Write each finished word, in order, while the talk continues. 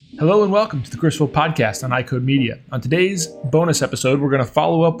Hello and welcome to the Criswell Podcast on iCode Media. On today's bonus episode, we're going to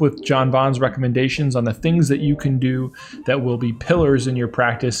follow up with John Vaughn's recommendations on the things that you can do that will be pillars in your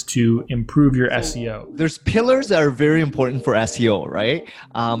practice to improve your SEO. There's pillars that are very important for SEO, right?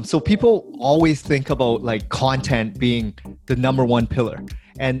 So people always think about like content being the number one pillar.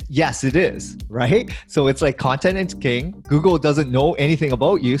 And yes, it is, right? So it's like content is king. Google doesn't know anything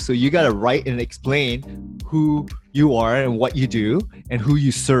about you. So you got to write and explain who you are and what you do and who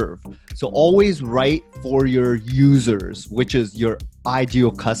you serve. So always write for your users, which is your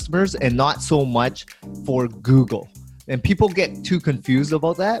ideal customers, and not so much for Google. And people get too confused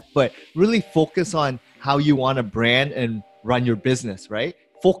about that, but really focus on how you want to brand and run your business, right?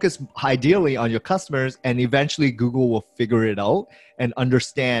 Focus ideally on your customers, and eventually Google will figure it out and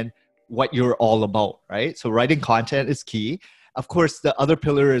understand what you're all about, right? So writing content is key. Of course, the other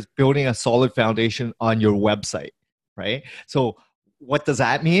pillar is building a solid foundation on your website, right? So what does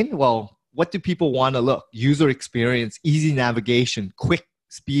that mean? Well, what do people want to look? User experience, easy navigation, quick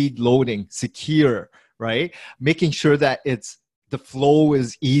speed loading, secure, right? Making sure that the flow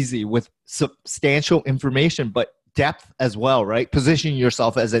is easy with substantial information, but depth as well, right? Positioning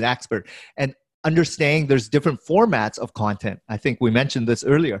yourself as an expert and understanding there's different formats of content. I think we mentioned this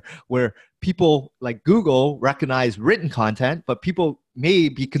earlier, where people like Google recognize written content, but people may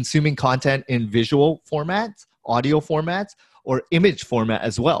be consuming content in visual formats, audio formats, or image format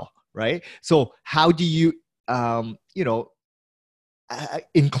as well, right? So how do you,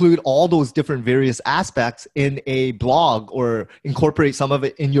 include all those different various aspects in a blog or incorporate some of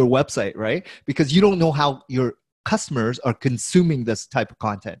it in your website, right? Because you don't know how your customers are consuming this type of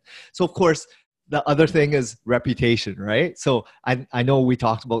content. So of course, the other thing is reputation, right? So I know we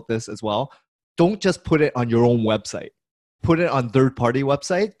talked about this as well. Don't just put it on your own website. Put it on third-party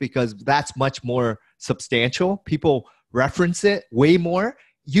websites because that's much more substantial. People reference it way more.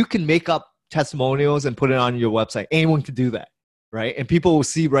 You can make up testimonials and put it on your website. Anyone can do that, right? And people will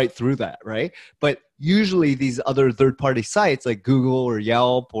see right through that, right? But usually these other third-party sites like Google or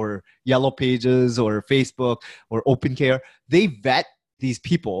Yelp or Yellow Pages or Facebook or OpenCare, they vet these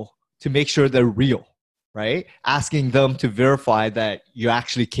people to make sure they're real, right? Asking them to verify that you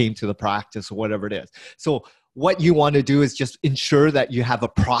actually came to the practice or whatever it is. So what you want to do is just ensure that you have a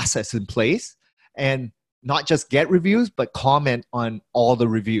process in place and not just get reviews, but comment on all the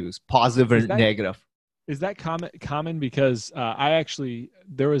reviews, positive or negative. Is that common? Because I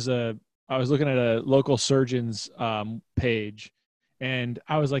was looking at a local surgeon's page, and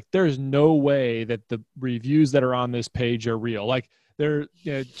I was like, there's no way that the reviews that are on this page are real. Like they're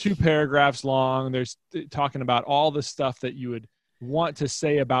 2 paragraphs long. They're talking about all the stuff that you would want to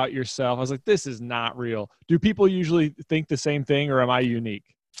say about yourself. I was like, this is not real. Do people usually think the same thing, or am I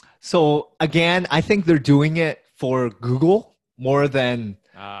unique? So again, I think they're doing it for Google more than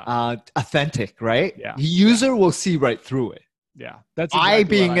authentic, right? Yeah. The user will see right through it. Yeah. That's exactly I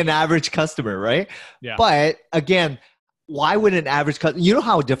being an average customer, right? Yeah. But again, why would an average customer, you know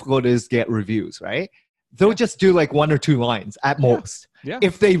how difficult it is to get reviews, right? They'll just do like 1 or 2 lines at most. Yeah.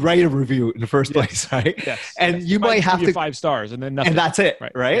 If they write a review in the first place, right? Yes. And you might have to 5 stars and then nothing. And that's it,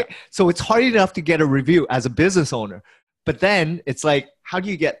 right? Yeah. So it's hard enough to get a review as a business owner. But then it's like, how do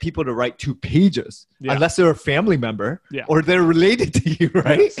you get people to write 2 pages unless they're a family member or they're related to you,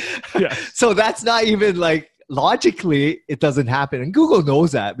 right? Yes. So that's not even like, logically, it doesn't happen. And Google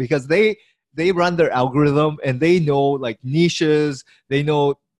knows that because they run their algorithm and they know like niches, they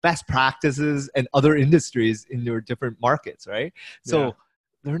know best practices and other industries in your different markets, right? So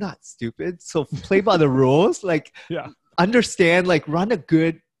they're not stupid. So play by the rules, like understand, like run a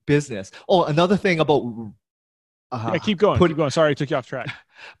good business. Oh, another thing about keep going. Sorry, I took you off track.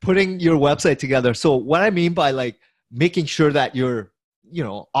 Putting your website together. So what I mean by like making sure that your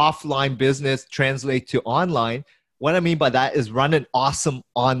offline business translate to online, what I mean by that is run an awesome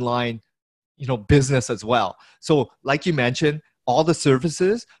online business as well. So like you mentioned, all the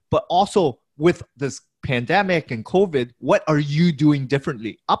services, but also with this pandemic and COVID, what are you doing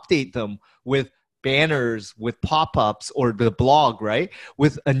differently? Update them with banners, with pop-ups, or the blog, right?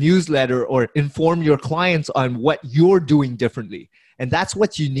 With a newsletter, or inform your clients on what you're doing differently. And that's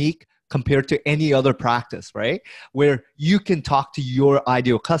what's unique compared to any other practice, right? Where you can talk to your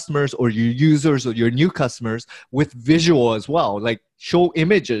ideal customers or your users or your new customers with visual as well. Like show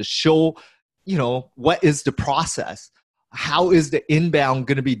images, show, what is the process? How is the inbound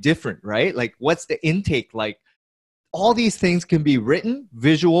going to be different, right? Like what's the intake like? All these things can be written,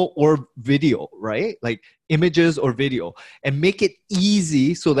 visual, or video, right? Like images or video, and make it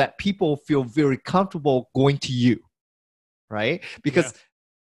easy so that people feel very comfortable going to you, right? Because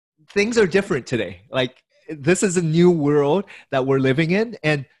things are different today. Like this is a new world that we're living in,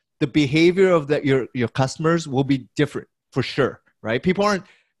 and the behavior of your customers will be different for sure, right? People aren't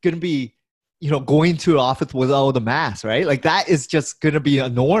going to be, going to the office without the mask, right? Like that is just going to be a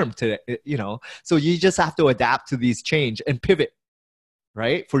norm today, So you just have to adapt to these change and pivot,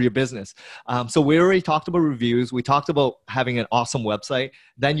 right, for your business. So we already talked about reviews. We talked about having an awesome website.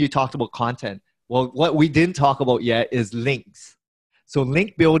 Then you talked about content. Well, what we didn't talk about yet is links. So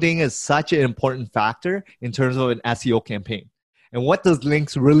link building is such an important factor in terms of an SEO campaign. And what does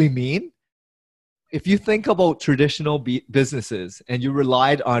links really mean? If you think about traditional businesses and you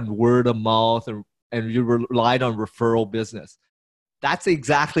relied on word of mouth and you relied on referral business, that's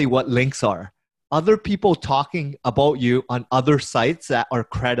exactly what links are. Other people talking about you on other sites that are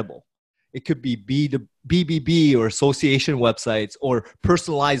credible. It could be BBB or association websites or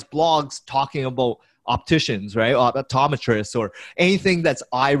personalized blogs talking about opticians, right? Optometrists or anything that's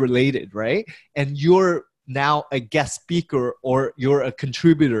eye related, right? And you're now a guest speaker or you're a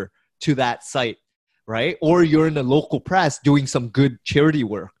contributor to that site, right? Or you're in the local press doing some good charity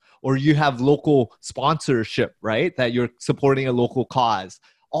work, or you have local sponsorship, right? That you're supporting a local cause.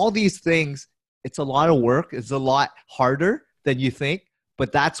 All these things, it's a lot of work. It's a lot harder than you think,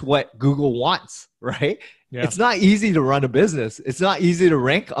 but that's what Google wants, right? Yeah. It's not easy to run a business. It's not easy to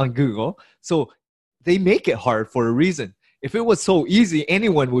rank on Google. So they make it hard for a reason. If it was so easy,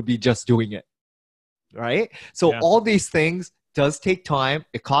 anyone would be just doing it, right? So all these things does take time.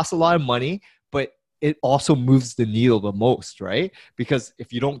 It costs a lot of money, but it also moves the needle the most, right? Because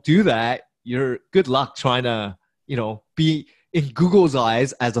if you don't do that, you're good luck trying to, be in Google's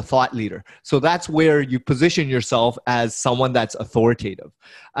eyes as a thought leader. So that's where you position yourself as someone that's authoritative.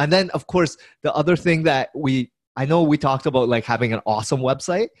 And then of course, the other thing that I know we talked about like having an awesome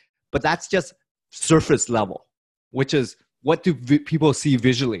website, but that's just surface level, which is what do people see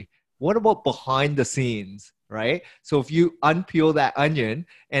visually? What about behind the scenes, right? So if you unpeel that onion,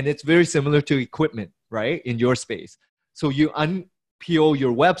 and it's very similar to equipment, right, in your space. So you unpeel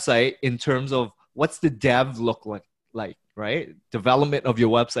your website in terms of what's the dev look like, right? Development of your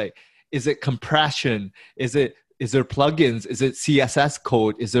website. Is it compression? Is there plugins? Is it CSS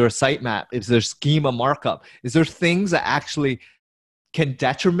code? Is there a sitemap? Is there schema markup? Is there things that actually can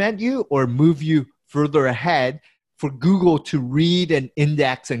detriment you or move you further ahead for Google to read and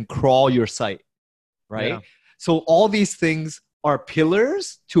index and crawl your site, right? Yeah. So all these things are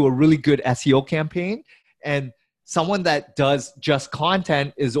pillars to a really good SEO campaign. And someone that does just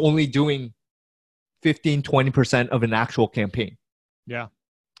content is only doing 15, 20% of an actual campaign. Yeah.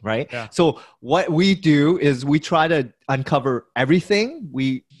 Right? Yeah. So what we do is we try to uncover everything.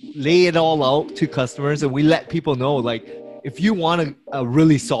 We lay it all out to customers and we let people know, like, if you want a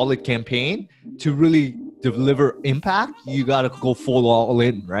really solid campaign to really deliver impact, you got to go full all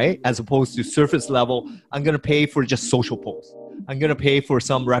in, right? As opposed to surface level, I'm going to pay for just social posts. I'm going to pay for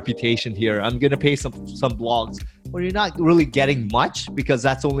some reputation here. I'm going to pay some blogs. Well, you're not really getting much because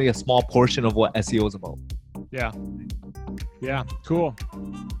that's only a small portion of what SEO is about. Yeah. Yeah. Cool.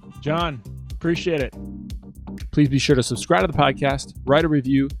 John, appreciate it. Please be sure to subscribe to the podcast, write a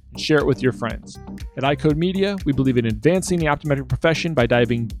review, and share it with your friends. At iCode Media, we believe in advancing the optometric profession by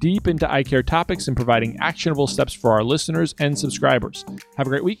diving deep into eye care topics and providing actionable steps for our listeners and subscribers. Have a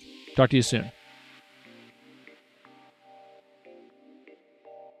great week. Talk to you soon.